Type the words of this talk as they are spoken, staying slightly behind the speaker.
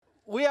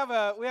We have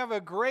a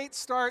great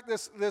start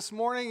this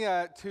morning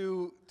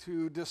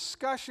to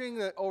discussing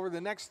that over the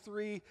next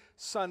 3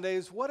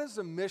 Sundays. What is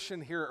the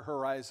mission here at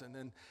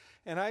Horizon?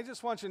 And I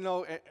just want you to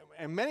know,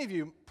 and many of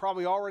you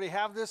probably already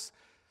have this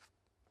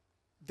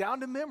down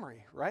to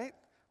memory, right?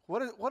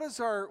 What is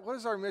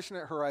our mission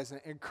at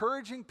Horizon?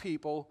 Encouraging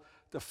people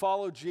to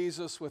follow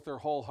Jesus with their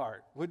whole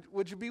heart.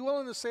 Would you be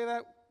willing to say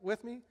that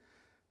with me?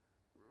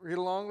 Read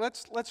along.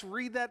 Let's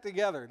read that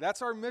together.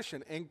 That's our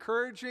mission.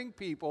 Encouraging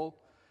people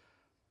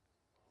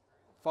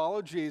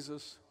follow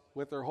Jesus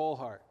with their whole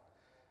heart.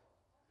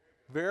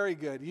 Very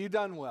good. You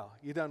done well.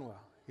 You done well.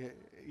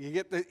 You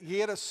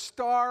get a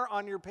star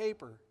on your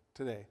paper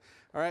today.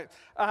 All right.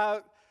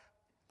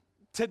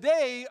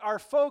 Today our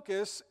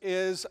focus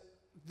is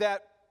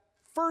that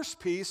first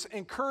piece,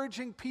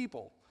 encouraging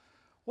people.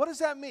 What does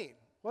that mean?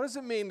 What does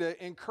it mean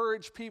to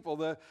encourage people?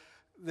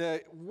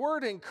 The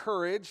word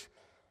encourage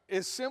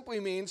simply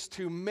means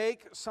to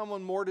make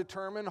someone more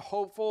determined,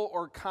 hopeful,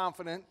 or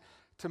confident,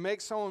 to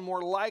make someone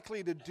more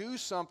likely to do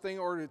something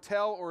or to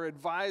tell or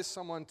advise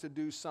someone to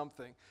do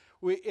something.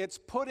 It's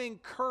putting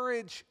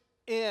courage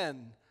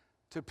in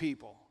to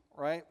people,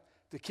 right?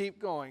 To keep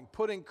going,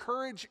 putting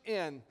courage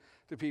in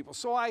to people.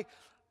 So I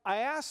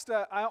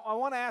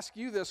want to ask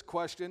you this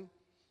question.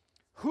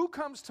 Who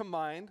comes to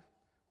mind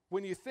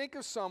when you think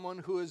of someone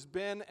who has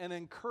been an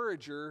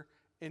encourager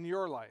in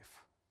your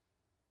life?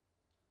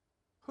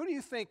 Who do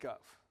you think of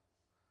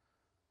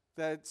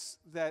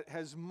that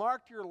has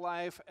marked your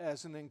life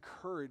as an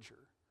encourager?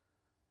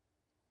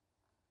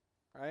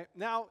 Right?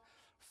 Now,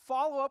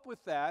 follow up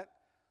with that,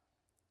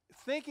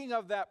 thinking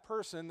of that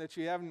person that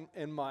you have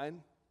in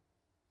mind.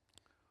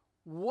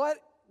 What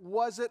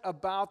was it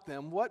about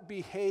them? What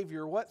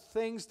behavior, what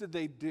things did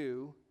they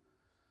do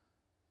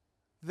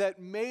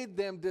that made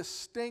them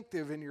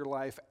distinctive in your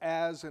life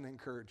as an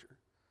encourager?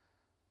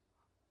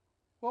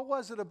 What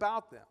was it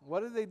about them?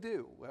 What did they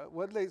do?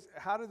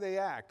 How did they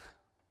act?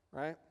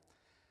 Right?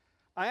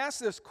 I asked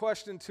this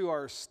question to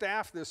our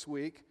staff this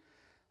week,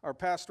 our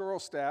pastoral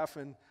staff,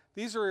 and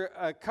these are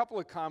a couple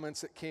of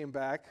comments that came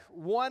back.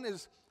 One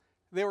is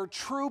they were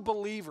true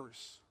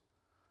believers.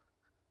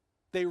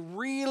 They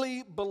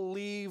really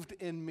believed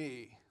in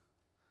me,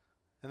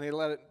 and they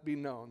let it be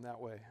known that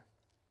way.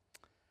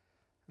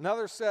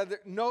 Another said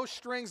that no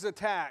strings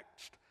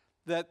attached,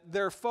 that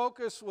their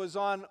focus was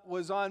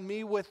on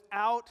me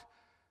without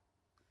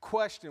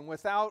question,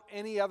 without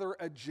any other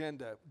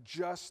agenda,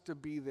 just to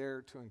be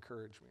there to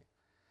encourage me.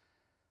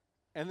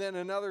 And then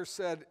another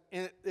said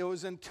it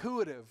was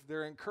intuitive.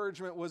 Their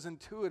encouragement was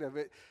intuitive.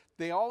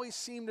 They always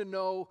seemed to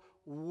know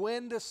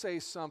when to say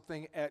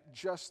something at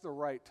just the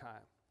right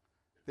time.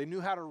 They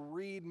knew how to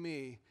read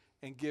me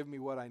and give me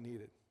what I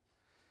needed.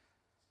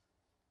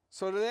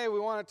 So today we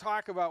want to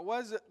talk about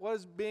what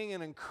does being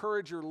an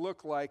encourager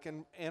look like?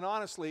 And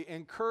honestly,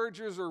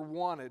 encouragers are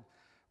wanted.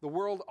 The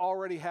world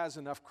already has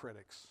enough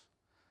critics,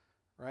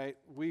 right?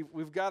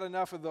 We've got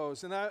enough of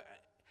those. And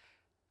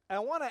I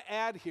want to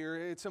add here,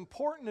 it's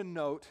important to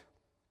note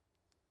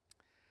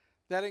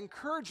that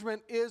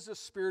encouragement is a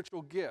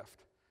spiritual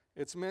gift.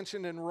 It's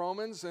mentioned in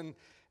Romans, and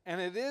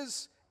it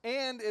is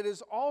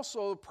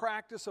also a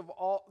practice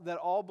that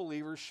all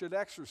believers should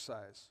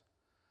exercise.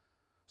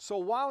 So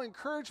while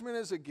encouragement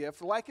is a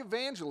gift, like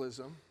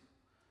evangelism,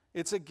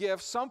 it's a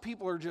gift. Some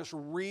people are just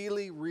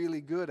really,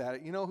 really good at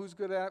it. You know who's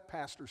good at it?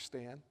 Pastor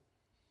Stan,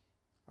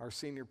 our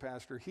senior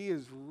pastor. He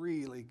is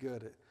really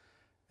good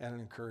at an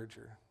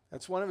encourager.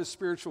 That's one of his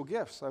spiritual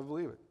gifts, I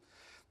believe it.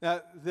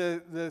 Now,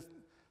 the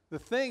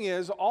thing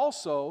is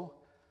also,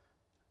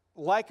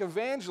 like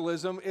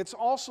evangelism, it's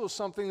also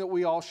something that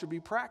we all should be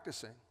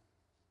practicing.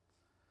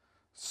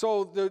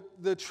 So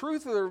the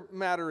truth of the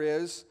matter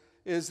is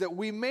that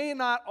we may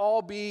not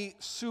all be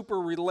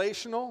super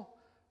relational,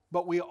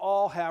 but we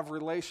all have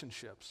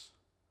relationships.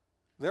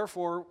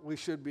 Therefore, we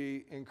should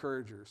be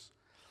encouragers.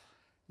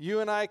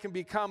 You and I can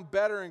become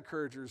better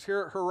encouragers.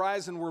 Here at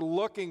Horizon, we're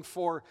looking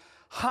for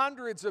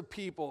hundreds of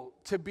people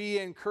to be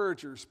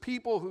encouragers,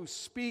 people who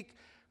speak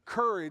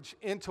courage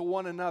into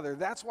one another.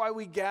 That's why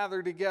we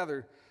gather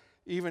together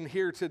even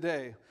here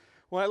today.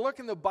 When I look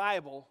in the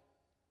Bible,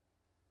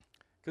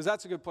 because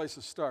that's a good place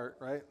to start,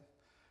 right?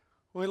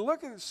 When we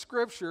look at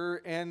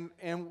Scripture and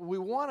we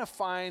want to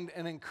find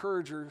an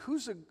encourager,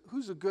 who's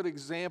a good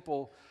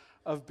example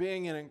of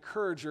being an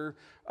encourager?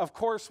 Of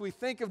course, we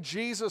think of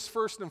Jesus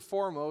first and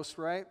foremost,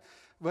 right?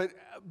 But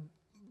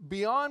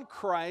beyond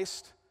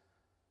Christ,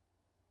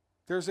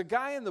 there's a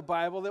guy in the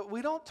Bible that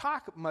we don't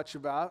talk much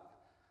about,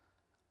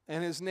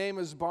 and his name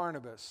is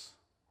Barnabas.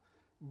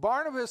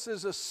 Barnabas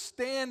is a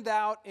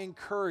standout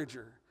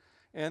encourager,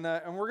 and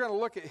we're going to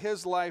look at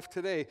his life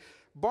today.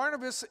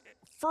 Barnabas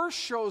first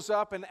shows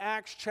up in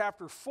Acts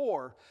chapter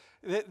 4.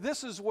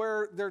 This is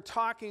where they're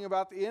talking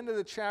about the end of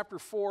the chapter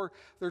 4.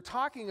 They're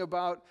talking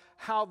about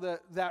how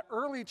that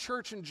early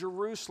church in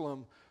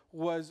Jerusalem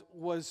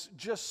was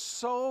just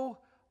so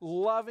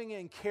loving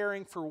and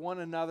caring for one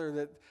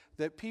another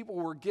that people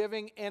were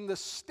giving. And the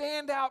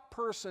standout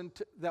person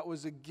that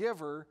was a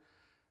giver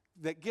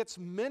that gets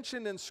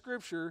mentioned in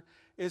Scripture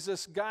is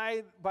this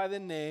guy by the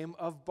name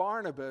of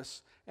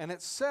Barnabas. And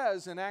it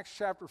says in Acts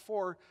chapter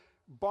 4,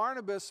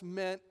 Barnabas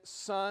meant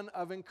son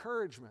of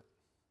encouragement.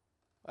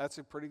 That's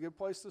a pretty good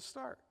place to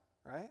start,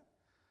 right?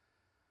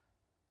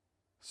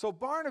 So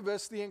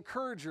Barnabas, the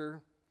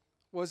encourager,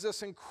 was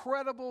this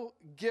incredible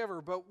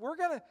giver. But we're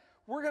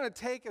gonna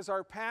take as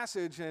our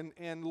passage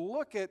and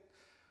look at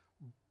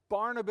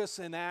Barnabas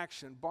in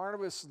action,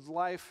 Barnabas'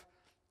 life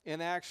in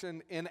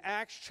action in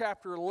Acts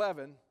chapter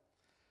 11.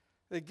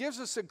 It gives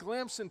us a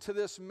glimpse into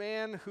this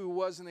man who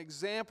was an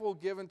example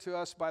given to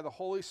us by the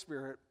Holy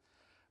Spirit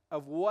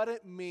of what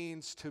it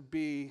means to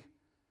be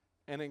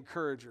an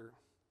encourager.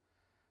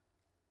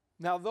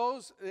 Now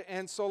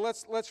so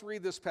let's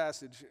read this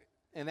passage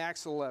in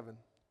Acts 11.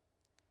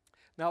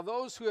 Now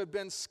those who had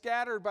been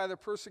scattered by the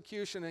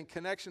persecution in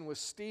connection with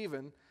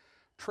Stephen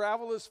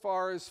traveled as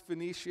far as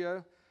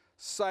Phoenicia,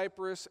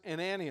 Cyprus,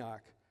 and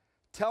Antioch,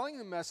 telling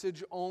the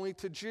message only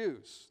to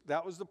Jews.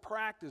 That was the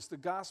practice. The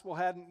gospel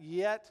hadn't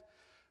yet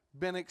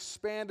been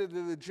expanded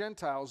to the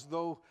Gentiles,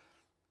 though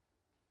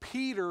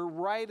Peter,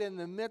 right in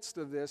the midst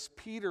of this,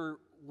 Peter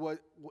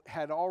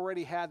had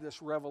already had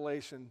this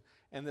revelation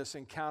and this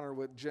encounter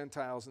with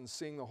Gentiles and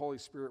seeing the Holy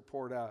Spirit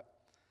poured out,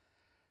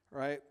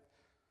 right?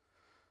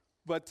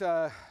 But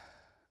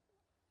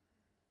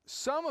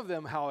some of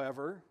them,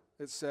 however,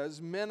 it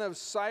says, men of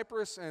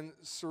Cyprus and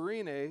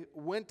Cyrene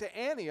went to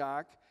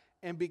Antioch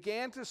and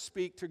began to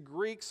speak to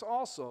Greeks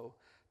also,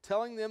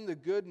 telling them the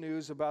good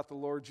news about the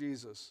Lord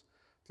Jesus.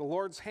 The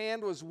Lord's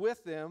hand was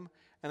with them,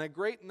 and a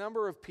great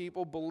number of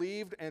people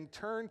believed and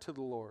turned to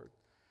the Lord.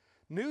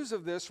 News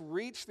of this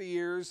reached the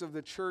ears of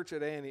the church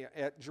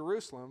at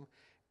Jerusalem,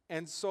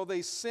 and so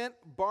they sent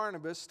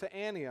Barnabas to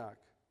Antioch.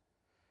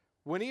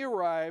 When he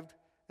arrived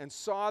and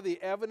saw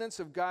the evidence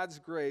of God's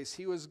grace,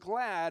 he was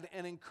glad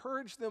and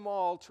encouraged them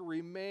all to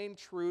remain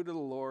true to the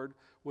Lord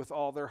with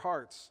all their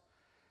hearts.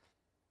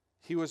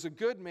 He was a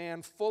good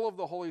man, full of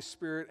the Holy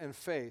Spirit and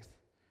faith,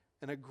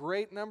 and a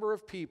great number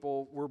of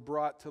people were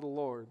brought to the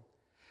Lord.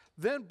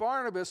 Then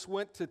Barnabas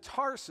went to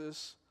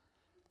Tarsus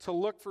to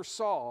look for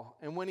Saul,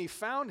 and when he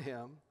found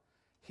him,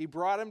 he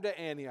brought him to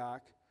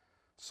Antioch.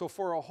 So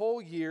for a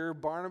whole year,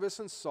 Barnabas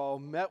and Saul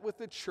met with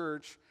the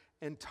church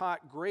and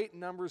taught great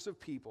numbers of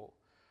people.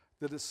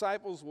 The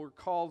disciples were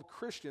called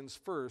Christians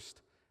first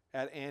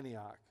at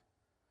Antioch.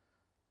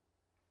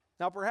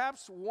 Now,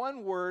 perhaps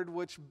one word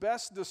which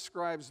best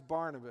describes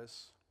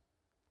Barnabas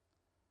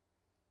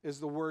is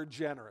the word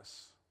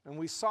generous. And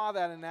we saw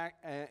that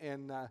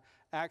in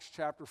Acts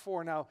chapter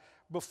 4. Now,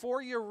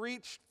 before you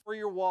reach for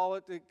your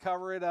wallet to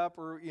cover it up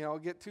or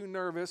get too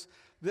nervous,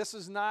 this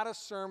is not a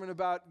sermon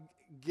about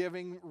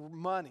giving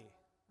money,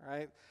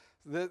 right?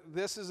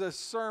 This is a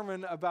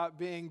sermon about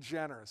being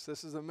generous.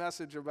 This is a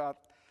message about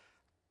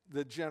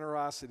the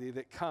generosity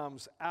that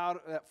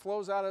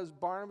flows out of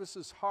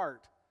Barnabas'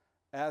 heart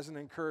as an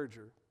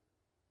encourager.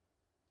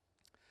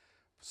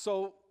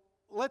 So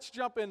let's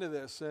jump into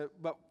this,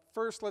 but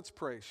first let's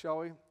pray, shall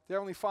we? Dear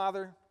Heavenly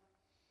Father,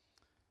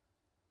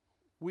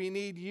 we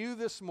need you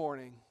this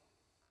morning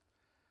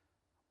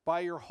by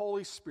your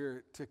Holy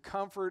Spirit to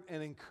comfort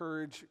and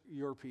encourage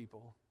your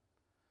people.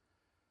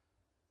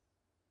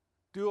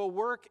 Do a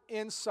work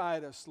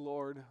inside us,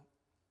 Lord,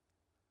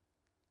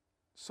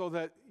 so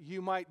that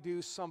you might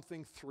do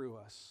something through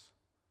us.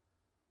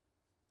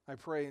 I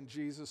pray in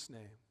Jesus'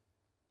 name.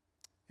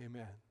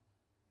 Amen.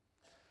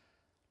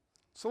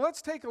 So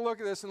let's take a look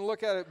at this and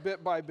look at it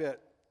bit by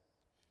bit.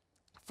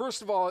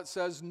 First of all, it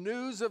says,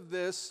 news of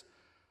this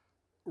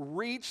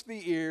reached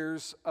the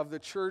ears of the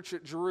church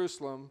at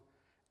Jerusalem,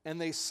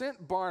 and they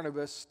sent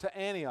Barnabas to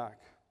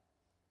Antioch.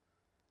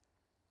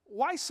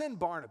 Why send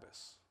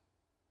Barnabas?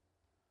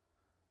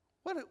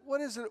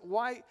 What is it?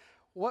 Why?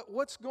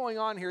 What's going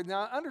on here?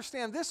 Now,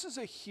 understand, this is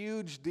a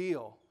huge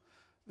deal.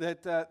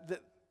 That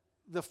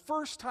the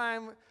first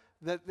time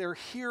that they're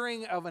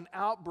hearing of an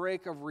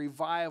outbreak of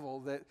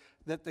revival,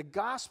 that the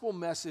gospel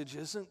message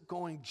isn't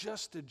going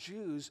just to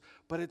Jews,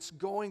 but it's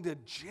going to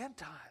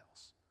Gentiles.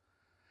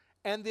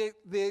 And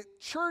the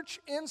church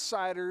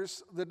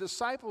insiders, the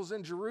disciples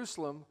in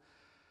Jerusalem,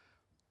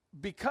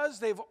 because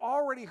they've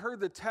already heard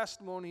the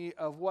testimony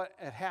of what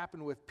had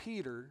happened with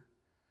Peter,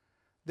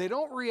 they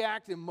don't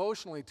react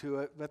emotionally to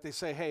it, but they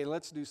say, hey,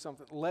 let's do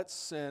something. Let's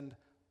send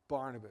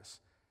Barnabas.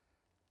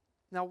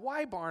 Now,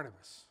 why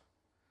Barnabas?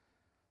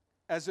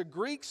 As a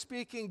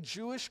Greek-speaking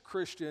Jewish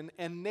Christian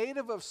and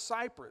native of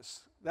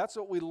Cyprus, that's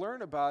what we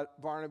learn about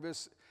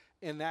Barnabas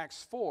in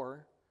Acts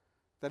 4,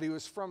 that he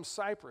was from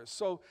Cyprus.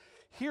 So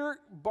here,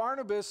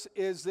 Barnabas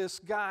is this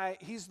guy,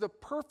 he's the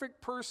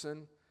perfect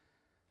person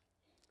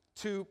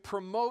to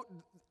promote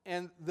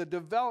the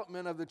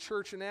development of the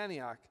church in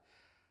Antioch.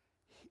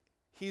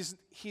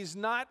 He's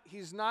not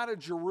a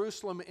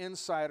Jerusalem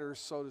insider,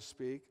 so to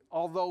speak,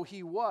 although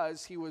he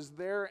was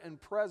there and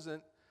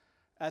present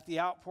at the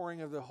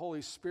outpouring of the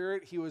Holy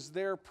Spirit. He was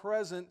there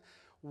present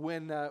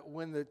when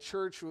the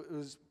church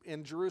was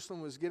in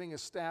Jerusalem was getting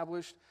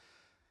established.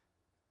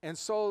 And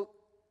so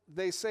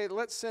they say,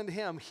 let's send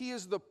him. He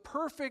is the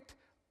perfect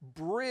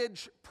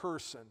bridge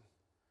person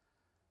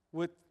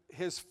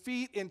his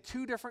feet in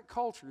two different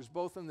cultures,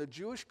 both in the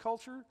Jewish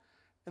culture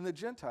and the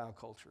Gentile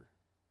culture.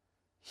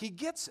 He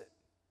gets it.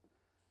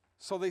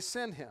 So they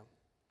send him.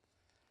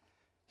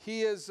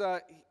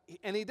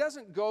 And he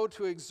doesn't go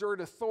to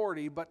exert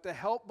authority, but to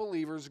help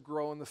believers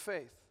grow in the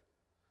faith.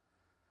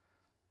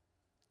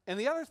 And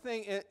the other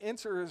thing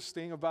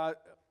interesting about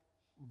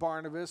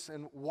Barnabas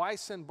and why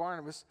send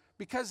Barnabas,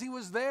 because he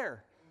was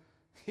there.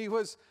 He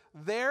was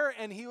there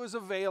and he was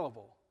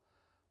available.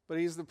 But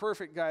he's the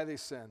perfect guy they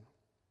send.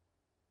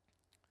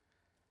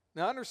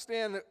 Now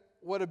understand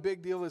what a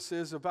big deal this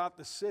is about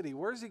the city.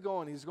 Where's he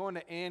going? He's going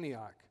to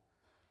Antioch.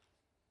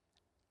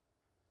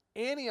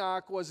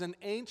 Antioch was an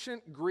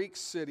ancient Greek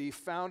city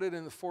founded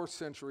in the 4th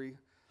century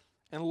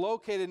and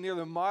located near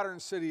the modern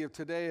city of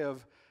today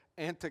of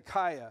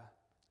Antakya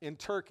in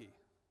Turkey.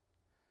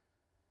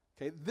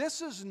 Okay,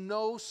 this is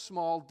no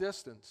small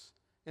distance.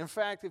 In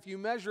fact, if you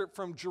measure it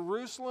from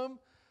Jerusalem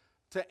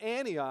to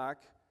Antioch,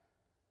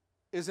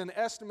 is an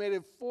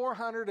estimated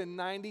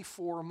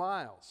 494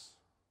 miles.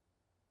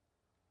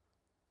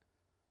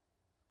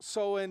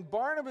 So in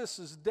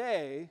Barnabas'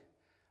 day,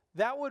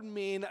 that would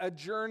mean a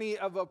journey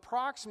of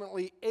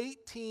approximately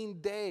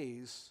 18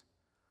 days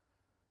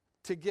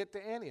to get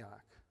to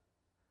Antioch.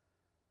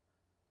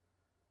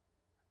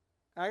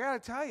 I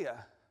got to tell you,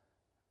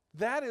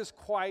 that is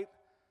quite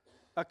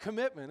a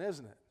commitment,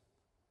 isn't it?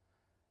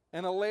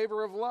 And a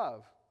labor of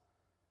love.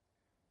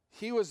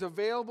 He was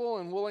available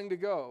and willing to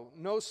go.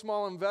 No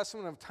small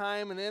investment of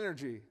time and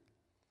energy.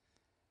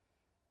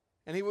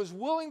 And he was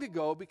willing to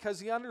go because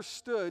he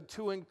understood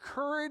to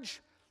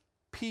encourage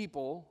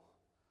people,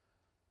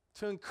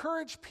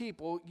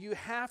 you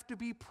have to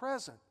be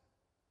present.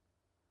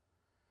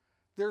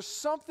 There's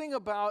something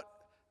about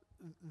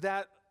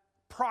that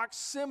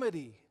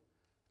proximity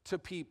to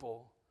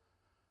people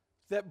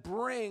that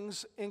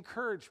brings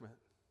encouragement.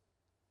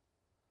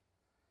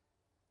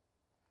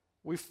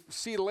 We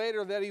see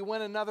later that he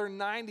went another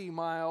 90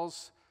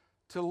 miles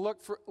to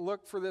look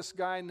for this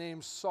guy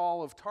named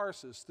Saul of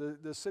Tarsus.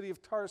 The city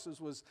of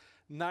Tarsus was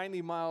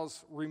 90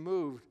 miles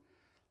removed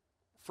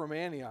from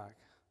Antioch.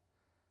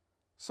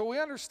 So we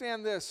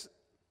understand this,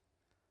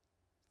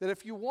 that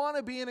if you want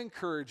to be an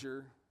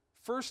encourager,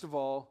 first of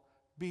all,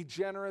 be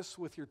generous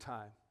with your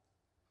time.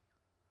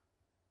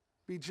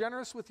 Be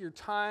generous with your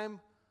time,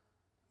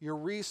 your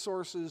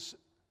resources,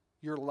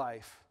 your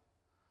life.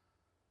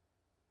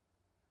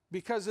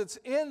 Because it's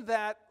in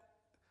that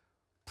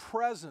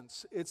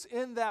presence, it's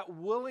in that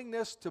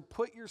willingness to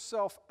put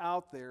yourself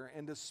out there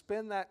and to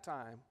spend that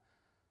time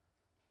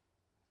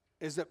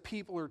is that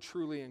people are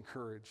truly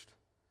encouraged.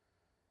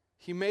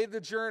 He made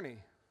the journey.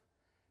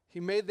 He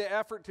made the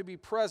effort to be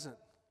present.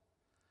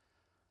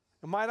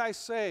 And might I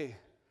say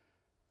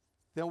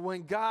that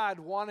when God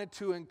wanted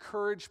to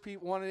encourage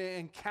people, wanted to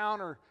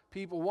encounter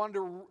people, wanted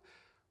to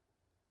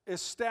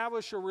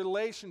establish a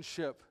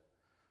relationship,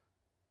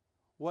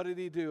 what did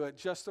he do? At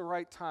just the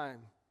right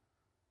time,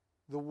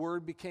 the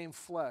Word became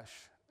flesh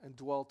and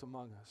dwelt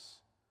among us.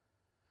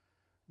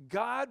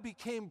 God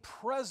became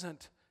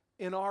present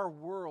in our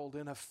world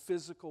in a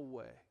physical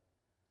way.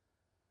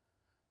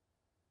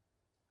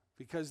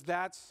 Because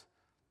that's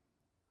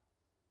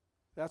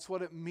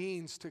what it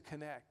means to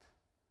connect.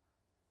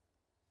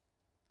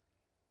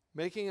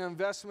 Making an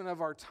investment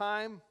of our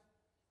time,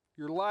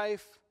 your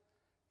life,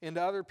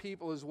 into other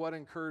people is what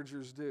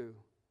encouragers do.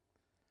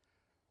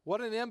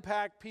 What an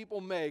impact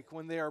people make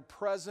when they are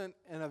present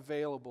and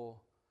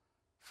available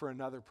for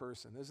another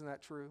person. Isn't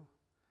that true?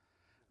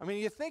 I mean,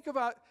 you think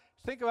about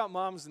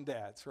moms and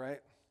dads, right?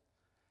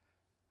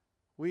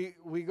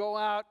 We go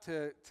out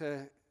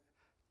to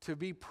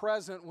be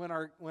present when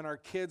our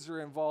kids are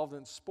involved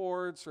in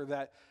sports or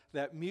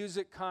that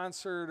music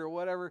concert or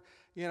whatever.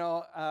 You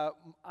know,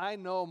 I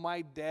know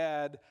my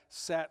dad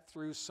sat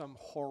through some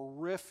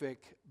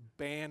horrific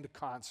band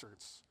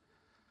concerts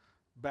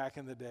back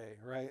in the day,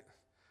 right?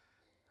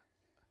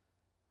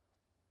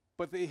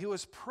 But he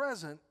was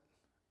present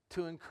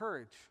to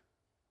encourage.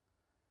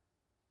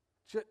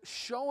 Just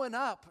showing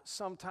up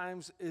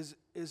sometimes is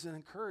an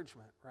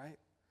encouragement, right?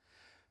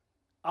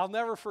 I'll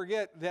never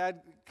forget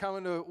Dad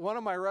coming to one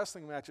of my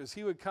wrestling matches.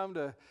 He would come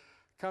to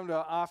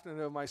often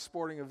to my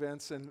sporting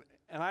events, and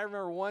I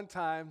remember one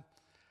time,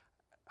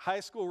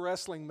 high school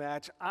wrestling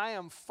match, I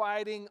am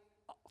fighting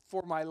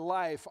for my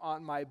life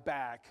on my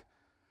back,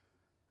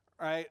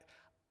 right?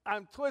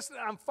 I'm twisted,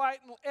 I'm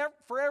fighting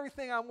for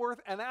everything I'm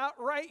worth, and out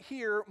right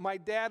here, my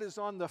dad is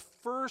on the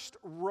first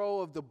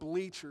row of the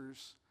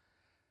bleachers,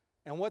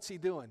 and what's he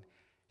doing?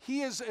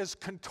 He is as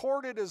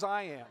contorted as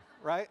I am,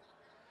 right?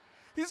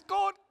 He's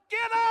going,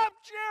 "Get up,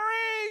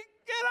 Jerry!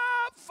 Get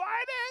up!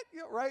 Fight it!"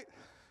 You know, right?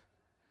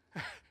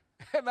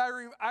 And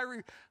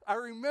I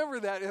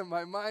remember that in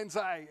my mind's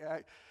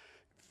eye.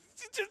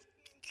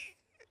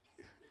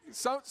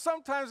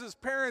 Sometimes as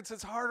parents,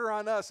 it's harder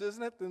on us,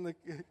 isn't it, than the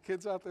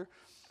kids out there?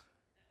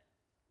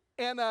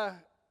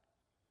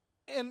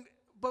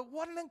 But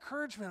what an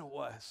encouragement it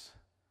was.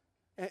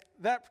 And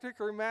that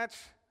particular match,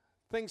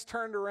 things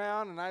turned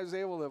around, and I was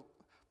able to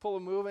pull a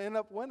move and end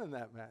up winning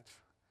that match.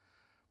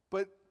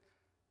 But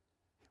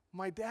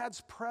My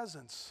dad's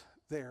presence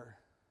there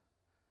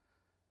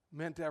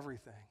meant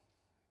everything.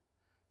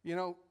 You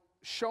know,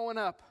 showing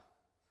up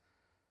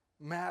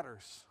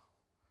matters.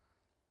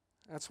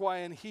 That's why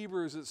in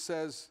Hebrews it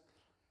says,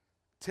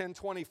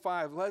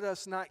 10:25, let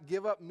us not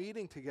give up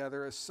meeting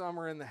together as some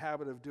are in the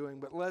habit of doing,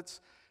 but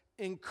let's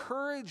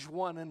encourage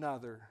one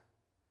another,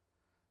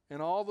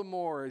 and all the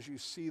more as you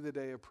see the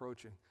day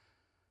approaching.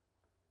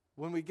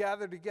 When we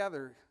gather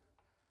together,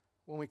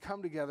 when we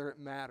come together, it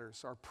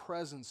matters. Our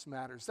presence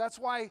matters. That's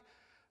why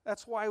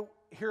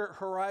here at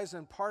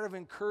Horizon, part of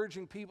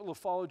encouraging people to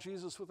follow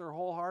Jesus with their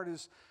whole heart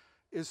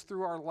is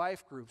through our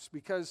life groups.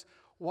 Because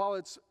while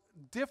it's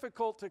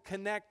difficult to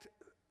connect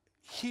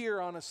here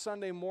on a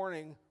Sunday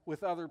morning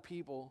with other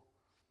people,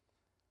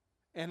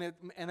 and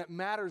it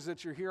matters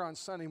that you're here on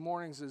Sunday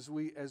mornings as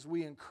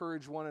we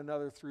encourage one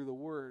another through the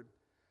Word.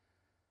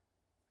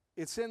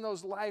 It's in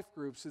those life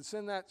groups, it's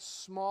in that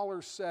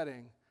smaller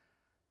setting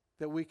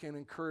that we can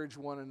encourage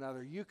one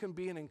another. You can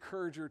be an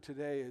encourager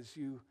today as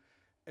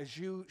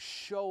you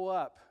show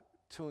up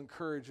to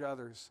encourage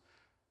others.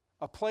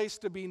 A place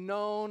to be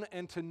known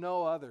and to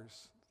know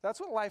others. That's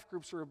what life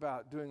groups are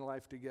about, doing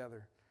life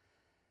together.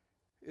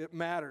 It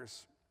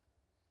matters.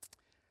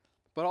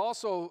 But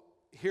also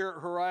here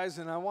at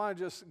Horizon, I want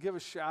to just give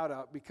a shout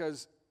out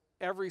because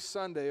every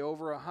Sunday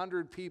over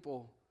 100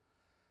 people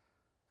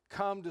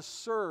come to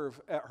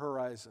serve at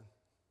Horizon.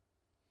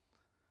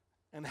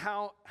 And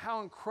how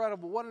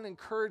incredible, what an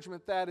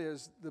encouragement that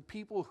is, the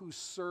people who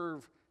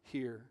serve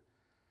here.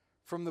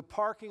 From the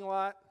parking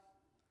lot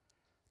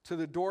to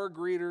the door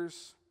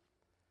greeters,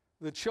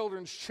 the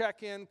children's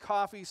check-in,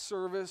 coffee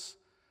service,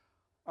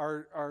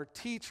 our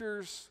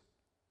teachers,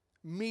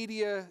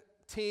 media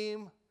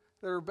team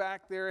that are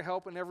back there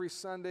helping every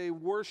Sunday,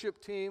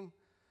 worship team.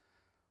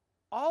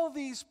 All of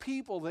these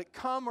people that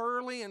come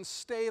early and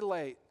stay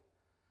late,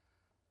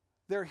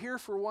 they're here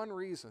for one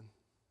reason.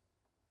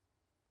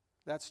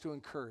 That's to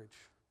encourage.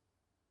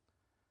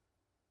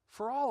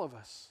 For all of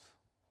us.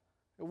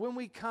 When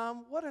we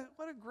come, what a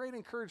great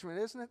encouragement,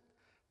 isn't it?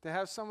 To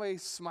have somebody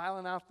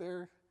smiling out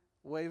there,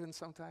 waving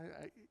sometimes.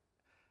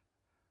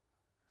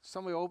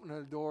 Somebody opening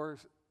the door,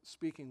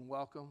 speaking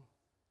welcome.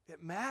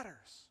 It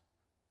matters.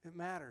 It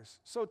matters.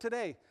 So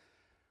today,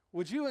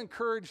 would you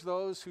encourage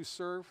those who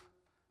serve?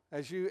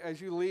 As you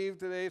leave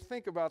today,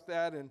 think about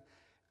that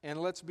and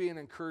let's be an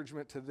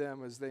encouragement to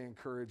them as they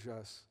encourage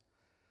us.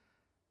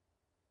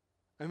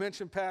 I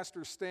mentioned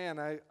Pastor Stan.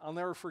 I'll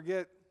never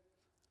forget,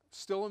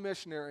 still a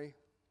missionary.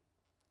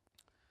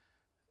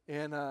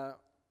 And I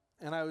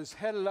was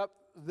headed up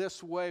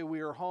this way.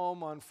 We were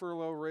home on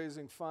furlough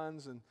raising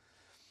funds.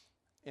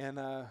 And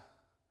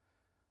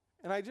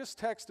I just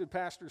texted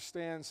Pastor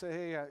Stan and said,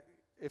 hey,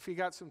 if you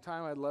got some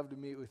time, I'd love to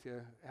meet with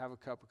you, have a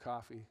cup of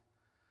coffee.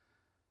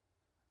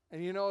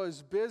 And you know,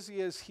 as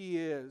busy as he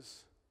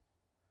is,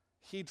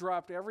 he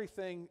dropped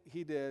everything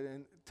he did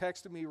and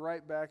texted me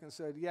right back and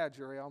said, yeah,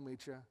 Jerry, I'll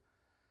meet you.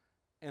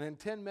 And in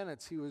 10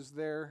 minutes, he was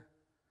there,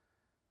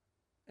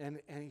 and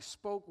he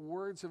spoke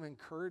words of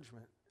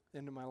encouragement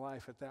into my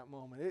life at that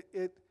moment.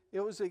 It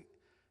was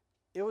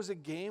a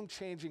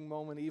game-changing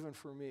moment even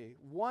for me.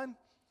 One,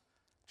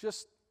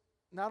 just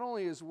not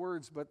only his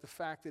words, but the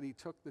fact that he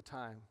took the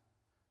time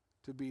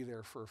to be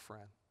there for a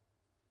friend.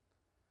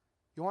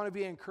 You want to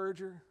be an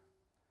encourager?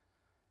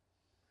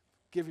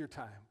 Give your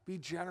time. Be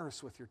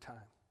generous with your time.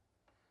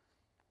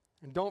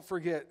 And don't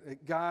forget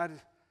that God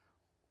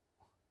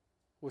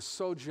was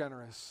so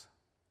generous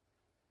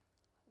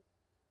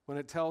when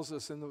it tells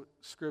us in the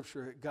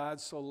Scripture that God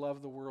so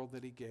loved the world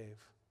that He gave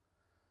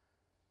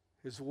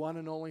His one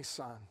and only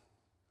Son,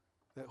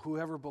 that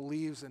whoever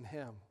believes in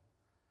Him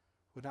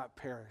would not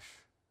perish,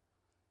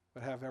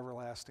 but have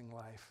everlasting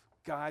life.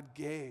 God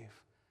gave.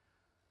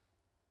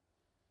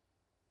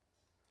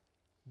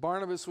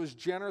 Barnabas was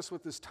generous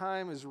with his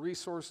time, his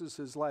resources,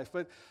 his life.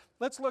 But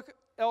let's look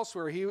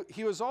elsewhere. He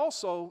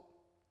also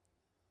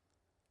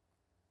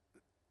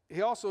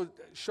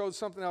showed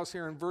something else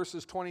here in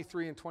verses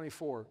 23 and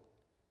 24.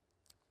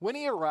 When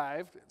he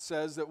arrived, it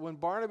says that when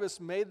Barnabas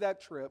made that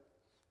trip,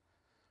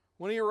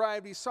 when he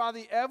arrived, he saw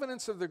the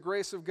evidence of the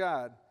grace of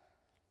God.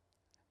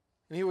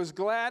 And he was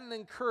glad and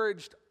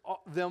encouraged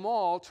them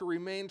all to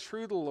remain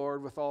true to the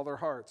Lord with all their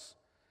hearts.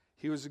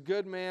 He was a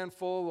good man,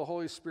 full of the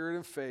Holy Spirit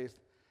and faith,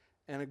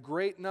 and a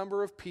great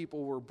number of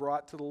people were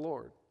brought to the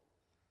Lord.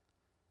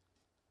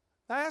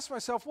 I asked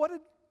myself, what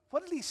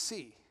did he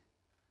see?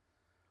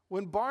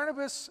 When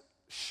Barnabas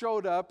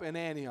showed up in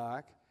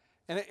Antioch,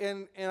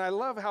 and I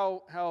love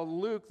how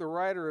Luke, the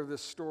writer of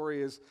this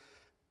story,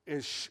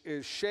 is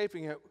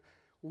shaping it.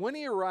 When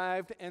he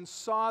arrived and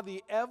saw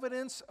the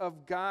evidence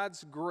of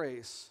God's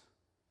grace,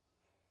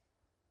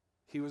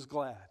 he was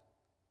glad.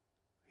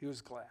 He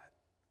was glad.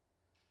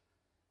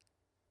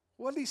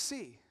 What did he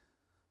see?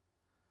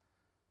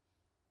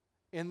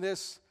 In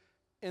this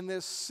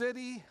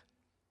city,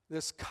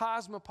 this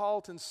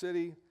cosmopolitan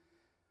city,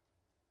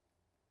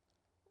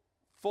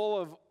 full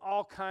of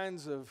all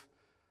kinds of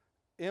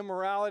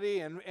immorality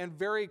and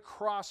very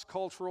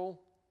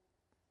cross-cultural,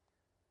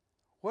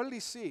 what did he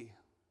see?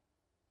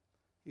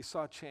 he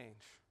saw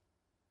change.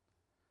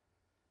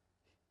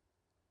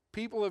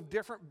 People of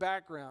different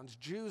backgrounds,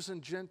 Jews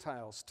and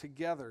Gentiles,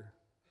 together.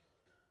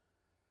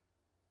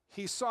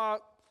 He saw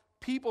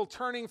people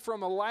turning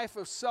from a life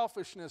of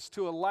selfishness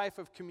to a life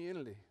of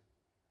community.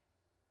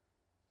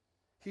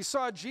 He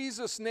saw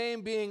Jesus'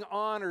 name being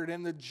honored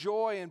and the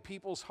joy in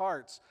people's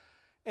hearts.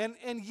 And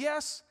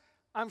yes,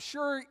 I'm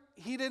sure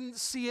he didn't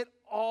see it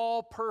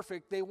all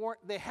perfect.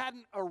 They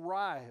hadn't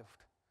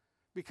arrived,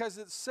 because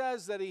it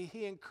says that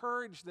he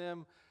encouraged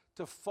them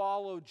to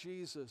follow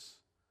Jesus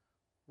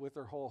with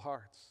their whole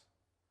hearts.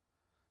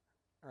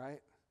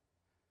 Right?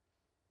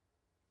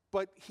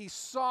 But he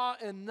saw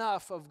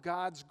enough of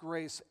God's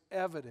grace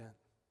evident,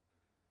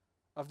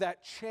 of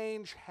that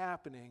change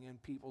happening in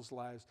people's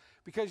lives.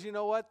 Because you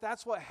know what?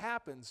 That's what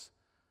happens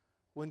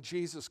when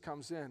Jesus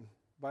comes in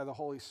by the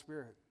Holy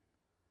Spirit.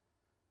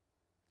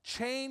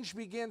 Change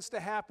begins to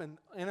happen.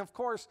 And of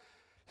course,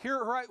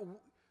 here, right,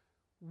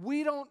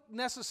 we don't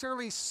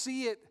necessarily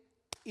see it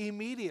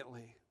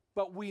immediately,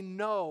 but we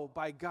know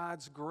by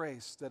God's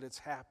grace that it's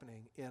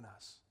happening in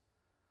us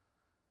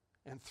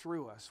and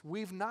through us.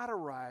 We've not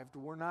arrived.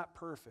 We're not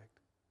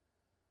perfect.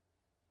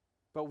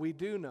 But we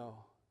do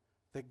know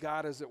that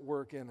God is at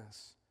work in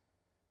us.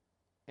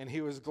 And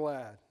he was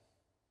glad.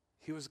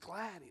 He was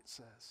glad, it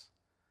says.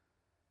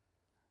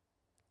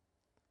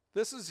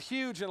 This is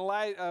huge in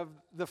light of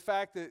the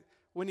fact that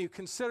when you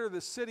consider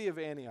the city of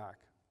Antioch.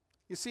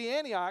 You see,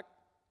 Antioch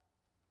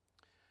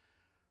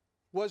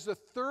was the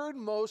third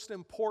most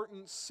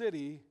important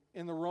city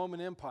in the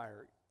Roman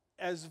Empire.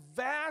 As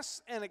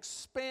vast and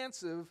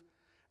expansive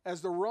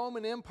as the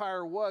Roman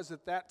Empire was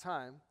at that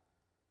time,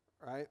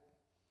 right?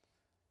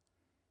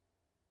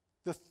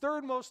 The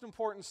third most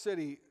important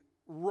city,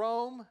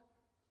 Rome,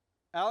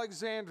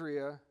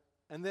 Alexandria,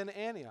 and then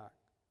Antioch.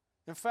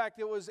 In fact,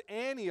 it was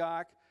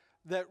Antioch,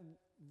 that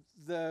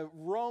the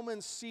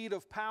Roman seat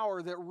of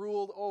power that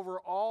ruled over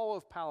all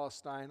of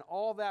Palestine,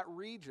 all that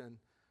region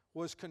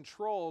was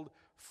controlled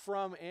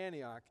from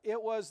Antioch.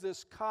 It was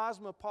this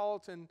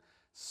cosmopolitan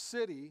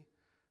city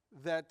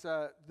that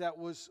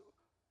was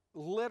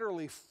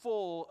literally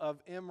full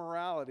of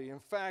immorality. In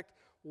fact,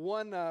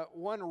 one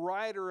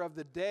writer of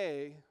the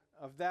day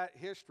of that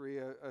history,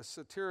 a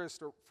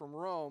satirist from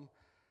Rome,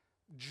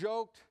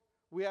 joked,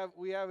 we have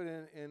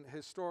it in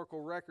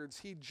historical records,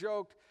 he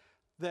joked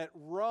that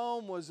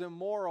Rome was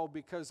immoral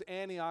because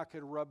Antioch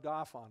had rubbed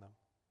off on him.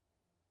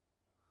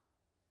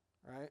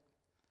 Right?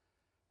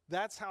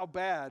 That's how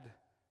bad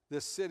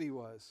this city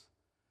was.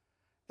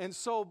 And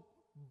so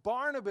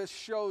Barnabas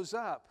shows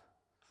up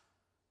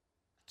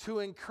to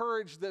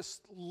encourage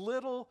this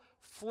little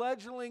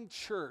fledgling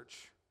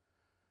church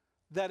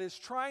that is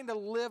trying to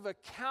live a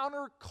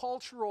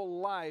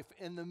countercultural life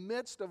in the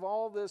midst of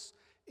all this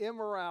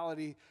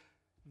immorality.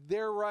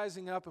 They're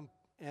rising up,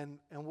 and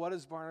what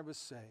does Barnabas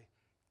say?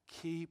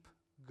 Keep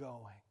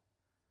going.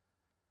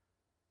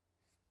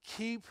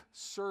 Keep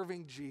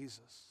serving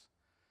Jesus.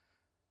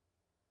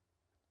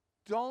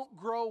 Don't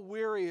grow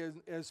weary,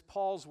 as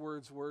Paul's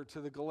words were to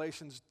the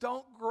Galatians.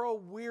 Don't grow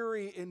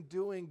weary in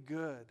doing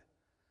good.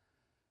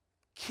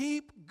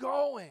 Keep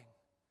going.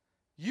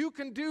 You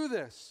can do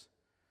this.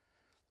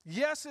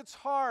 Yes, it's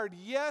hard.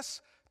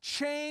 Yes,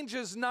 change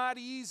is not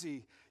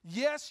easy.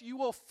 Yes, you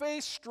will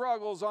face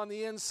struggles on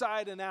the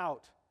inside and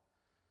out.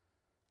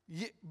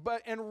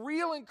 And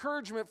real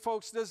encouragement,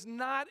 folks, does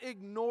not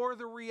ignore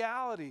the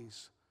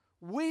realities.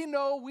 We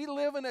know we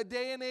live in a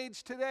day and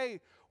age today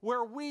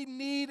where we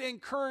need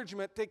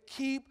encouragement to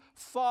keep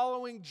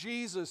following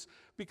Jesus,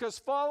 because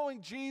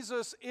following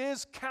Jesus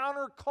is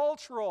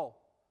countercultural.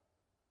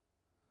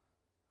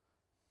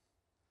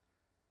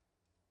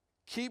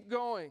 Keep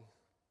going.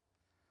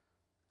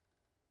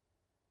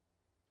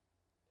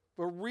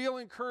 But real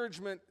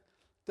encouragement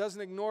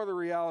doesn't ignore the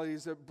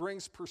realities. It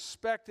brings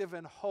perspective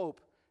and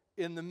hope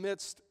in the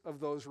midst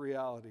of those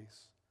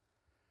realities.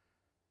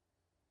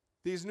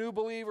 These new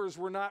believers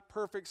were not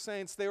perfect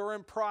saints. They were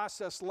in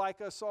process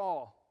like us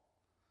all.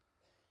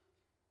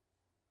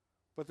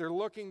 But they're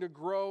looking to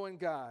grow in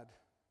God.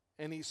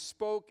 And he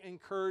spoke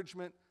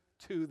encouragement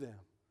to them.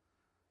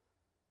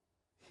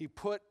 He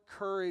put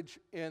courage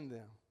in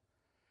them.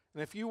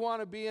 And if you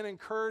want to be an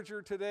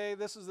encourager today,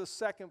 this is the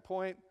second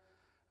point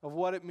of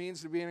what it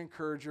means to be an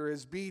encourager,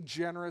 is be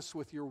generous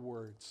with your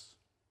words.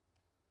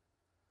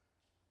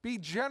 Be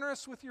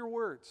generous with your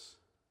words.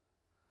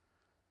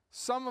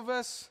 Some of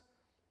us,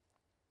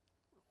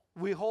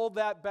 we hold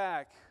that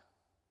back.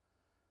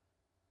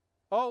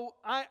 Oh,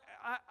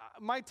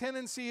 my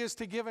tendency is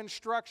to give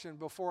instruction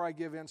before I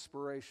give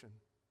inspiration.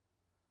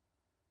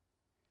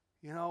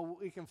 You know,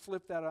 we can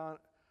flip that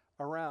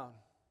around.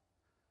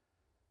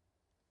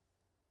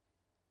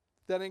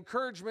 That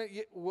encouragement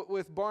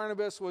with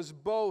Barnabas was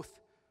both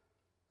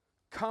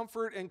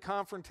comfort and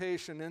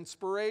confrontation,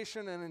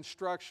 inspiration and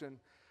instruction.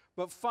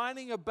 But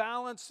finding a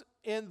balance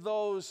in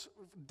those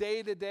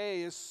day to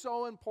day is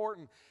so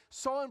important.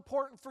 So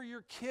important for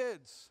your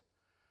kids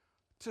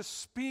to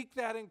speak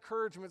that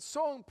encouragement.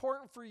 So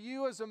important for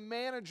you as a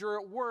manager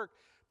at work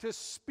to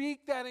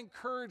speak that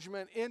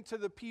encouragement into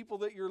the people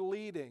that you're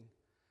leading.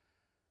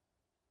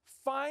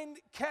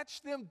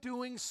 Catch them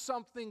doing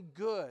something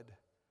good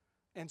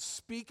and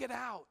speak it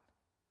out.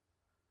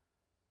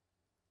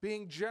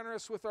 Being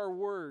generous with our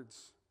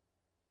words.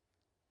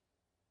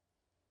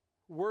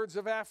 Words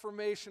of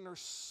affirmation are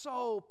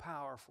so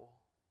powerful.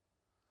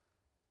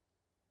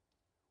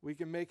 We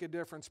can make a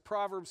difference.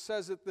 Proverbs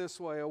says it this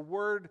way: a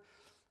word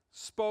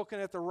spoken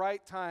at the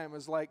right time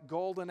is like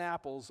golden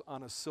apples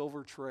on a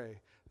silver tray.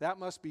 That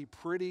must be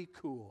pretty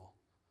cool.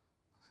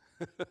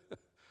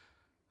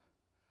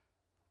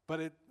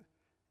 But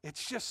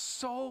it's just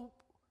so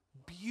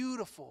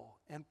beautiful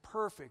and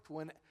perfect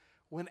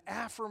when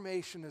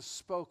affirmation is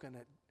spoken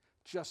at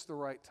just the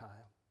right time.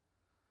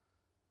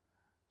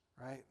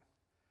 Right?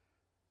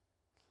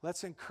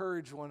 Let's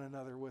encourage one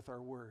another with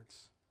our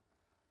words.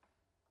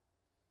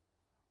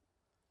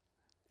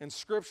 And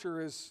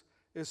Scripture is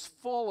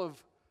full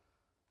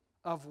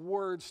of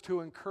words to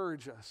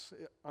encourage us,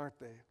 aren't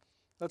they?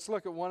 Let's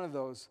look at one of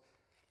those.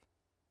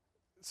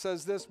 It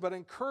says this: but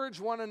encourage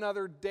one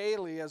another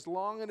daily as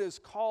long as it is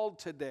called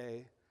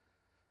today,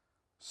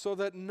 so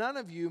that none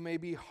of you may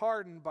be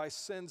hardened by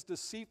sin's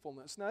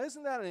deceitfulness. Now,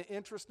 isn't that an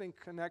interesting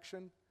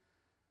connection?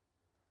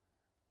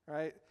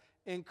 Right?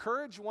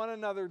 Encourage one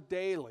another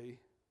daily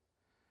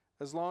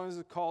as long as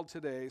it's called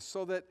today,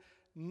 so that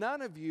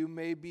none of you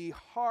may be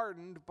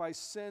hardened by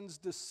sin's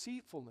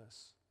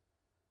deceitfulness.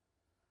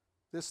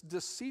 This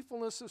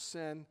deceitfulness of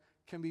sin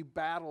can be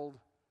battled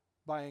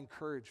by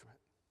encouragement.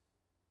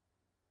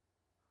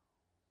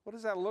 What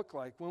does that look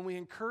like? When we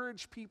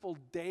encourage people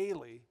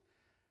daily,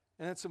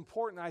 and it's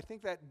important, I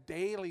think that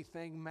daily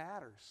thing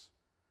matters.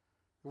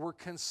 We're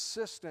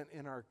consistent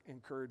in our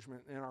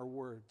encouragement, in our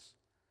words.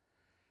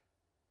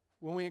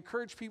 When we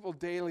encourage people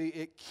daily,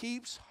 it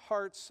keeps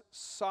hearts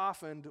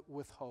softened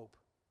with hope.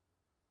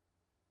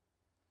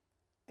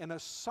 And a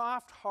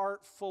soft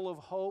heart full of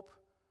hope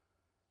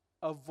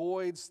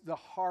avoids the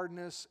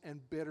hardness and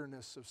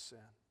bitterness of sin.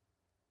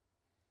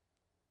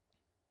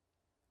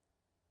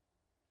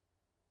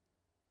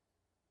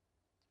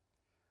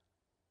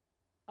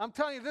 I'm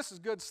telling you, this is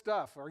good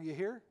stuff. Are you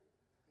here?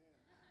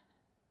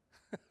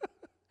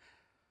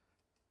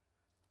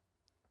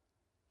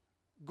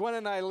 Gwen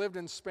and I lived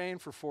in Spain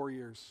for 4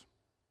 years.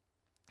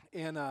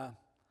 And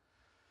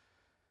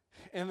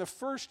the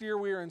first year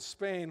we were in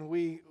Spain,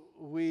 we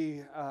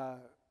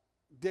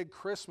did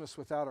Christmas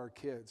without our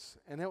kids.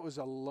 And it was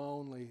a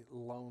lonely,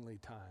 lonely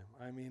time.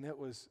 I mean, it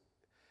was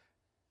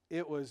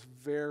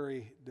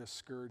very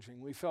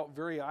discouraging. We felt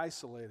very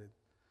isolated,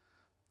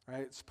 right?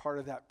 It's part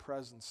of that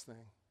presence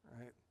thing,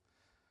 right?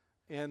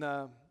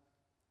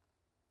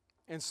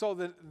 And so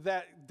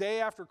that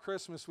day after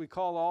Christmas, we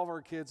called all of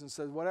our kids and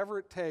said, whatever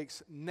it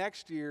takes,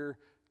 next year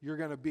you're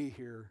going to be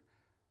here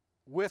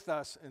with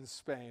us in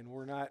Spain.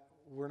 We're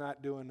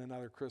not doing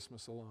another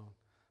Christmas alone.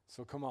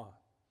 So come on.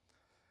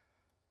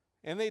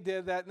 And they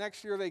did that.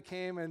 Next year they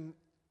came, and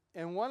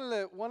one of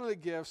the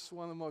gifts,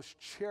 one of the most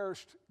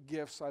cherished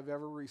gifts I've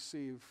ever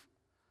received,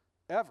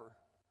 ever,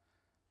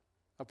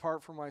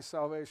 apart from my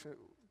salvation in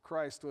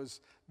Christ, was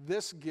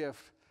this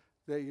gift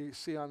that you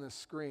see on the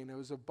screen. It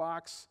was a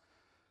box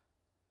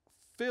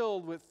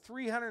filled with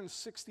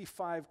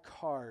 365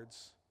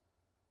 cards.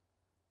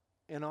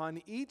 And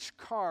on each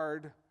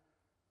card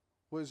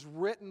was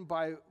written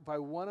by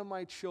one of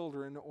my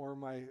children or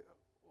my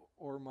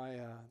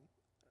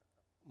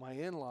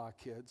in-law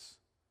kids,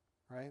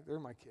 right? They're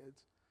my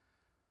kids.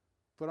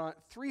 But on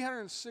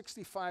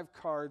 365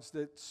 cards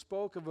that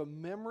spoke of a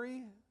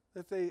memory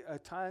a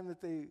time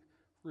that they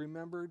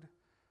remembered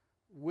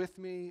with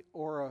me,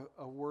 or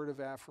a word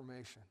of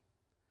affirmation.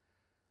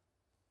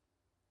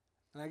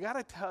 And I got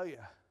to tell you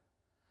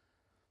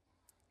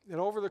that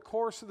over the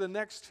course of the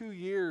next 2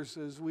 years,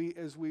 as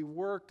we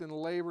worked and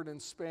labored in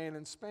Spain,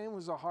 and Spain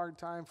was a hard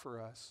time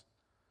for us,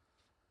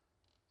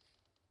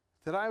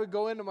 that I would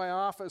go into my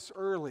office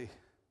early,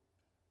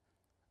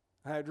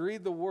 I'd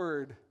read the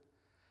word,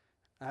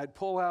 I'd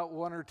pull out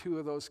one or two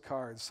of those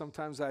cards.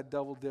 Sometimes I'd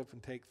double dip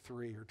and take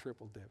 3 or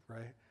triple dip,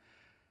 right?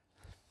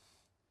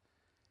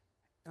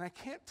 And I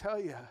can't tell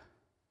you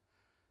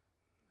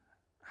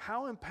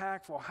how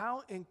impactful,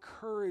 how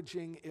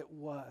encouraging it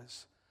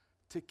was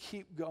to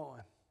keep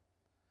going,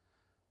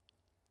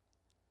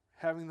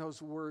 having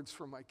those words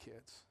from my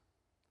kids.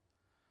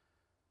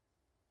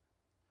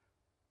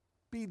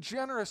 Be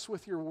generous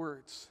with your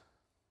words,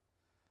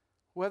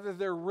 whether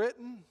they're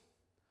written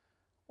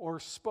or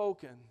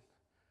spoken.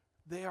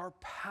 They are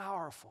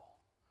powerful,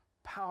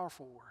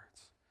 powerful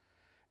words.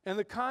 And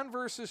the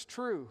converse is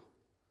true.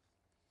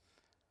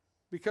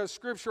 Because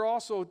Scripture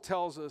also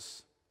tells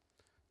us,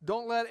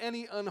 don't let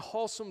any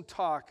unwholesome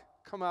talk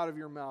come out of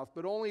your mouth,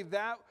 but only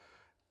that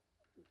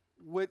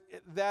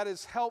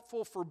is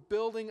helpful for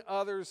building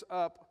others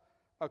up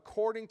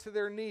according to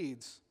their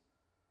needs,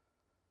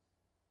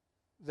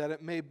 that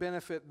it may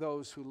benefit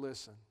those who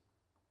listen.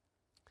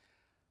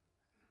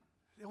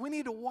 We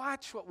need to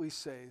watch what we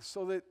say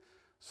so that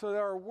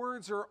our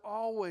words are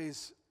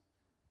always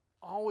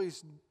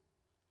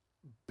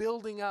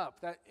building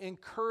up, that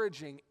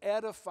encouraging,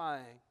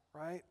 edifying,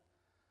 right?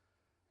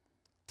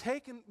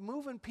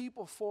 Moving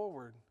people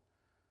forward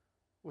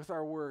with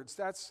our words.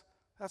 That's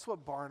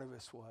what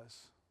Barnabas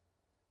was.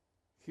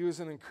 He was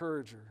an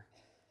encourager.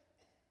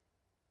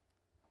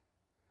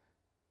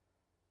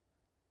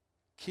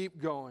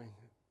 Keep going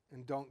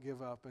and don't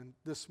give up. And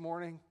this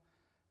morning,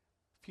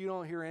 if you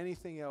don't hear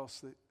anything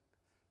else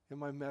in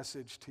my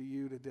message to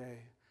you today,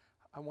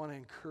 I want to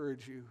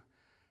encourage you.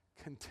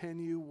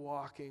 Continue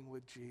walking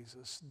with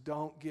Jesus.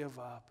 Don't give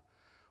up.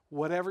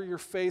 Whatever you're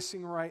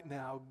facing right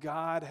now,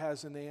 God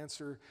has an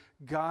answer.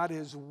 God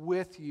is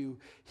with you.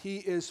 He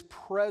is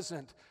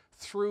present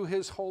through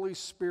His Holy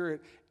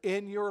Spirit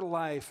in your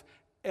life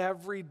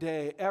every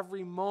day,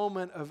 every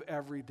moment of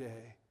every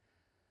day.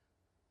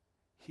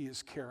 He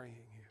is carrying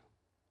you.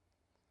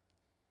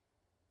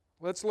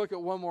 Let's look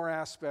at one more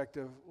aspect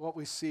of what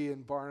we see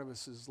in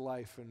Barnabas'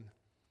 life and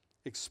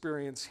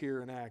experience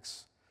here in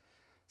Acts.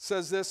 It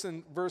says this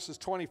in verses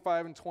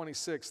 25 and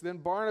 26. Then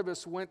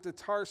Barnabas went to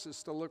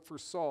Tarsus to look for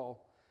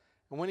Saul,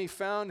 and when he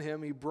found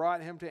him, he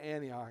brought him to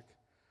Antioch.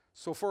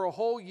 So for a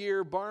whole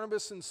year,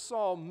 Barnabas and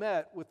Saul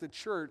met with the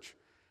church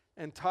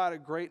and taught a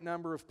great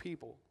number of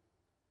people.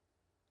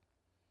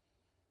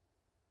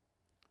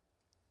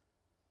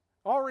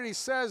 Already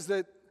says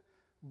that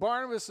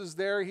Barnabas is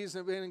there. He's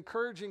been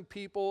encouraging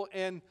people,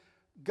 and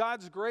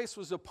God's grace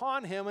was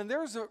upon him, and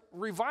there's a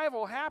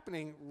revival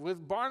happening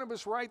with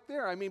Barnabas right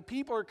there. I mean,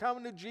 people are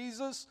coming to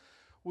Jesus,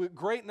 with a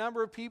great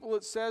number of people,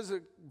 it says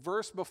a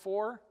verse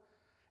before.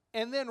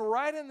 And then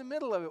right in the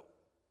middle of it,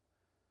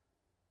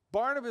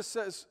 Barnabas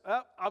says,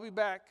 I'll be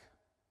back.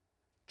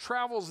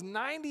 Travels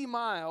 90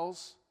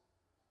 miles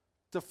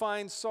to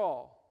find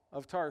Saul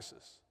of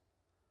Tarsus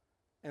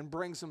and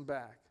brings him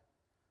back.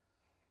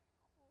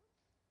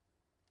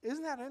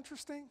 Isn't that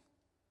interesting?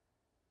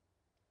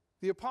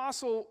 The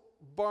apostle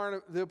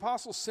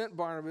sent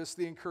Barnabas,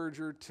 the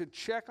encourager, to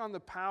check on the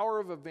power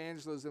of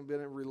evangelism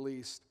being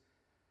released.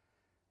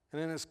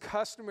 And in his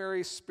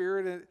customary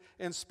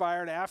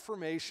Spirit-inspired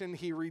affirmation,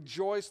 he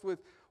rejoiced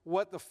with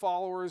what the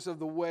followers of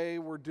the way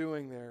were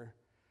doing there.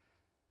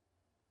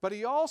 But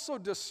he also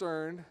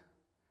discerned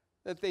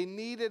that they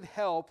needed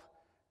help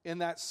in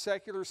that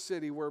secular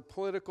city where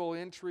political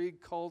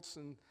intrigue, cults,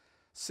 and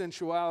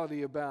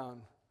sensuality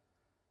abound.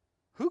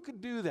 Who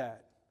could do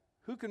that?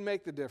 Who could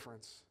make the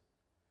difference?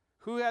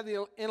 Who had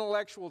the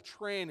intellectual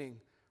training,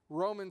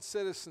 Roman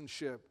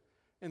citizenship,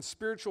 and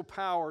spiritual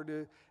power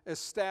to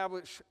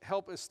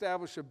help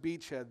establish a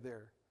beachhead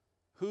there?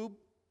 Who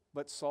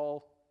but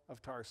Saul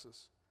of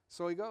Tarsus?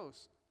 So he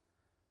goes,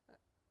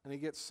 and he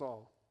gets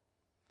Saul.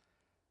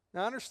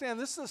 Now understand,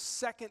 this is the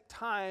second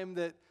time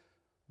that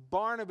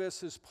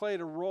Barnabas has played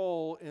a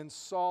role in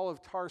Saul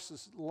of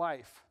Tarsus'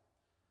 life.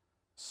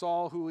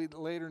 Saul, who we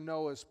later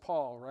know as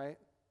Paul, right?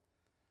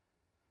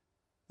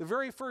 The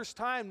very first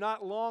time,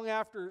 not long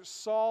after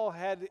Saul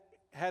had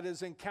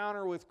his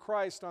encounter with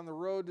Christ on the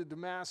road to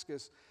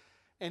Damascus,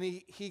 and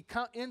he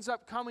ends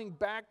up coming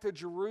back to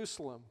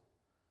Jerusalem.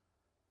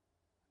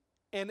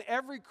 And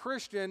every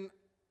Christian,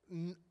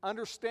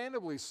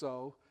 understandably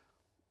so,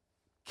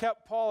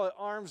 kept Paul at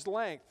arm's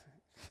length.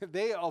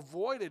 They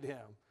avoided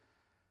him.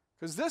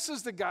 Because this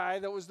is the guy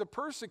that was the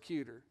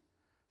persecutor.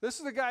 This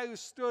is the guy who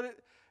stood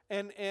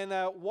and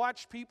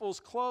watched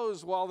people's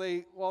clothes while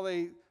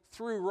they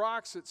threw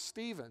rocks at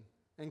Stephen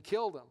and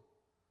killed him.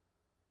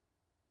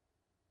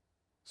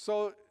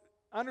 So,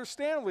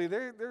 understandably,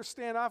 they're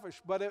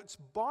standoffish, but it's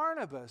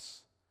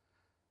Barnabas.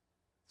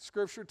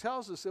 Scripture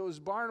tells us it was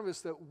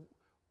Barnabas that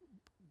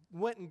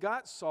went and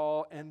got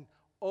Saul and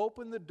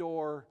opened the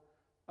door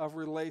of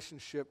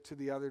relationship to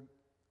the other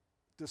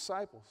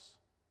disciples.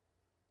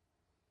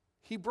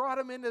 He brought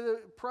him into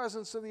the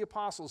presence of the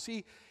apostles.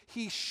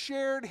 He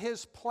shared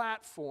his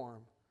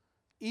platform,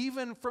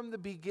 even from the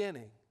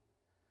beginning.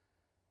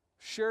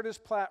 Shared his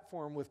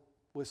platform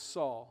with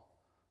Saul.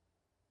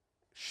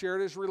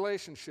 Shared his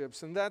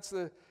relationships. And that's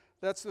the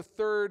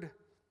third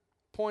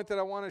point that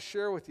I want to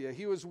share with you.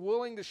 He was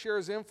willing to share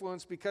his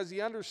influence because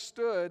he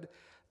understood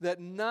that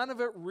none of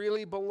it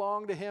really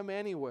belonged to him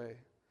anyway.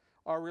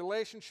 Our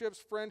relationships,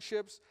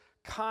 friendships,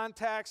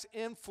 contacts,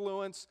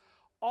 influence,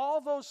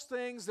 all those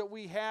things that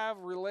we have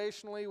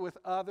relationally with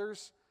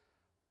others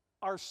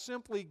are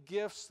simply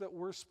gifts that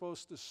we're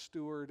supposed to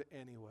steward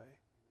anyway.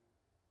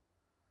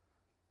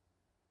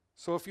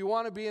 So if you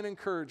want to be an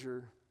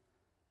encourager,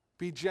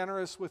 be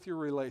generous with your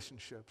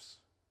relationships.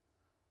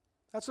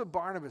 That's what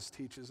Barnabas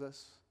teaches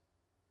us.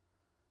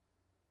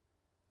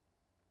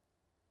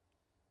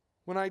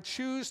 When I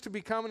choose to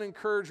become an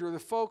encourager, the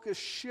focus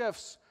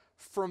shifts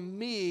from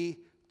me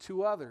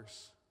to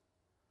others.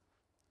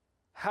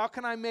 How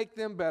can I make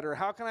them better?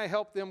 How can I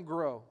help them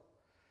grow?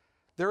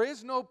 There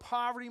is no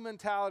poverty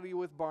mentality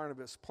with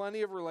Barnabas.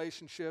 Plenty of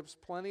relationships,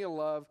 plenty of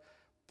love,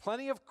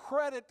 plenty of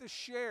credit to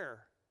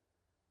share.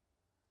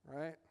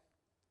 Right?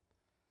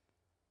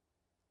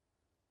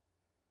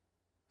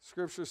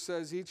 Scripture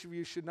says each of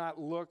you should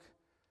look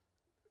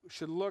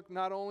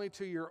not only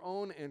to your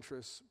own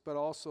interests, but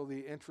also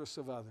the interests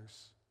of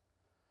others.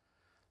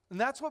 And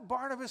that's what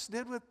Barnabas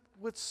did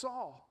with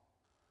Saul.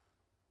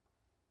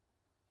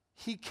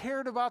 He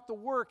cared about the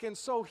work, and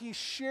so he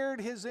shared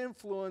his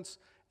influence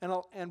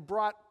and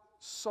brought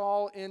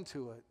Saul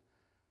into it.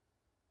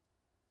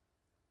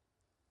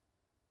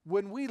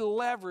 When we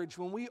leverage,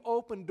 when we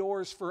open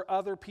doors for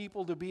other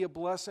people to be a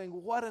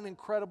blessing, what an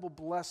incredible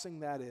blessing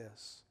that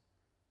is,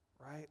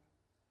 right?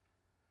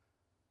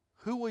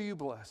 Who will you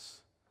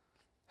bless?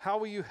 How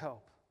will you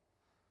help?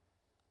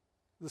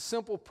 The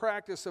simple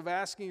practice of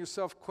asking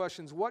yourself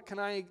questions, what can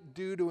I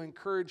do to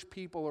encourage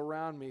people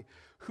around me?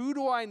 Who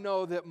do I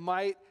know that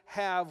might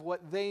have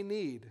what they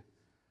need?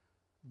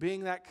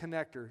 Being that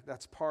connector,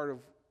 that's part of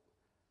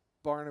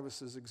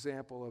Barnabas'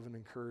 example of an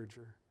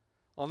encourager.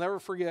 I'll never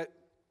forget,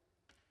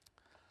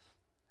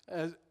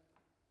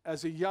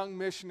 as a young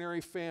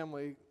missionary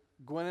family,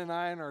 Gwen and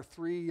I and our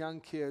 3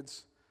 young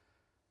kids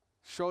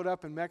showed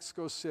up in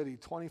Mexico City,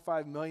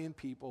 25 million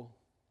people.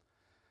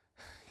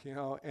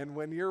 And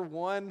when you're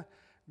one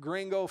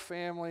gringo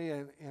family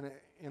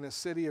in a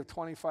city of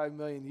 25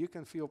 million, you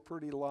can feel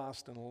pretty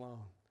lost and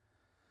alone.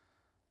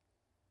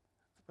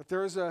 But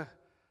there's a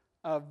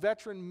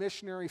veteran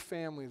missionary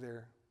family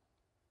there,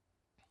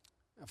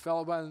 a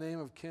fellow by the name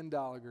of Ken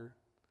Dolliger.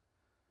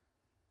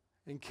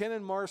 And Ken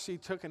and Marcy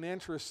took an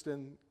interest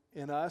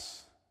in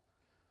us,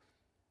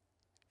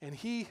 and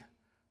he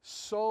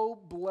so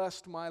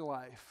blessed my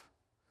life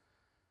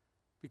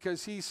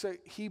because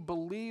he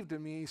believed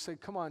in me. He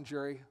said, "Come on,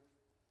 Jerry,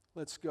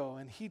 let's go."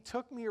 And he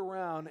took me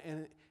around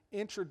and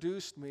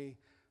introduced me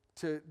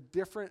to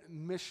different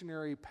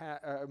missionary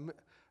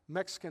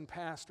Mexican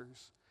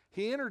pastors.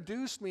 He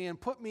introduced me and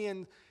put me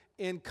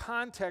in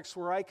context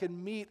where I could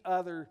meet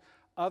other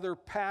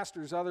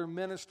pastors, other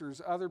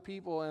ministers, other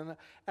people, and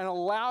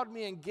allowed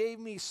me and gave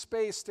me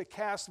space to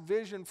cast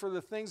vision for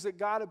the things that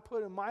God had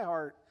put in my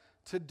heart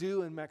to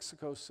do in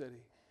Mexico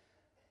City,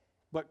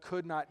 but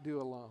could not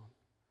do alone.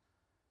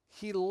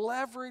 He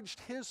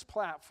leveraged his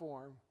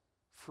platform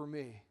for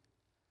me,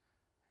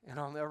 and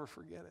I'll never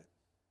forget it.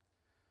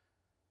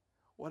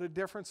 What a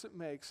difference it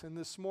makes. And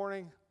this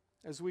morning,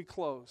 as we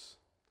close,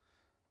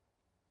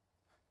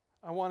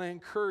 I want to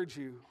encourage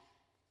you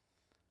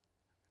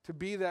to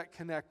be that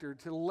connector,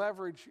 to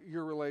leverage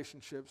your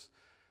relationships.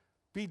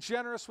 Be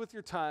generous with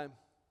your time.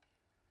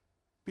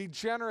 Be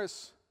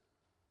generous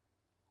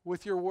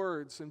with your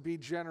words, and be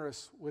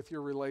generous with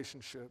your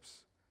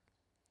relationships.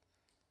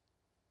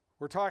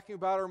 We're talking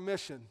about our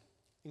mission,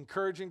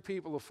 encouraging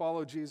people to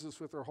follow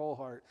Jesus with their whole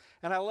heart.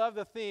 And I love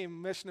the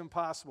theme, Mission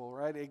Impossible,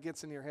 right? It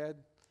gets in your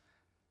head.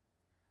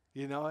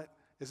 You know it?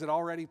 Is it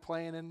already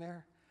playing in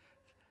there?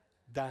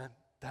 Dun,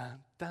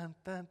 dun, dun,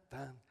 dun,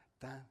 dun,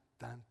 dun,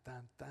 dun,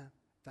 dun, dun.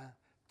 Dun,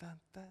 dun,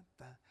 dun,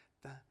 dun,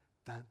 dun,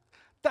 dun,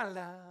 dun,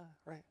 dun,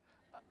 right?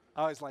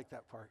 I always like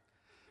that part.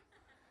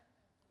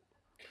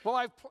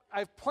 Well,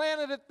 I've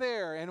planted it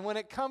there, and when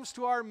it comes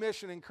to our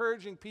mission,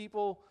 encouraging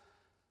people,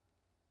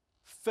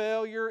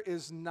 failure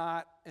is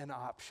not an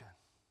option.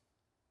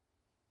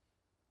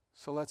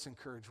 So let's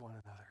encourage one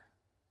another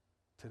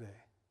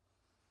today,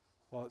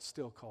 while it's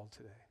still called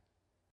today.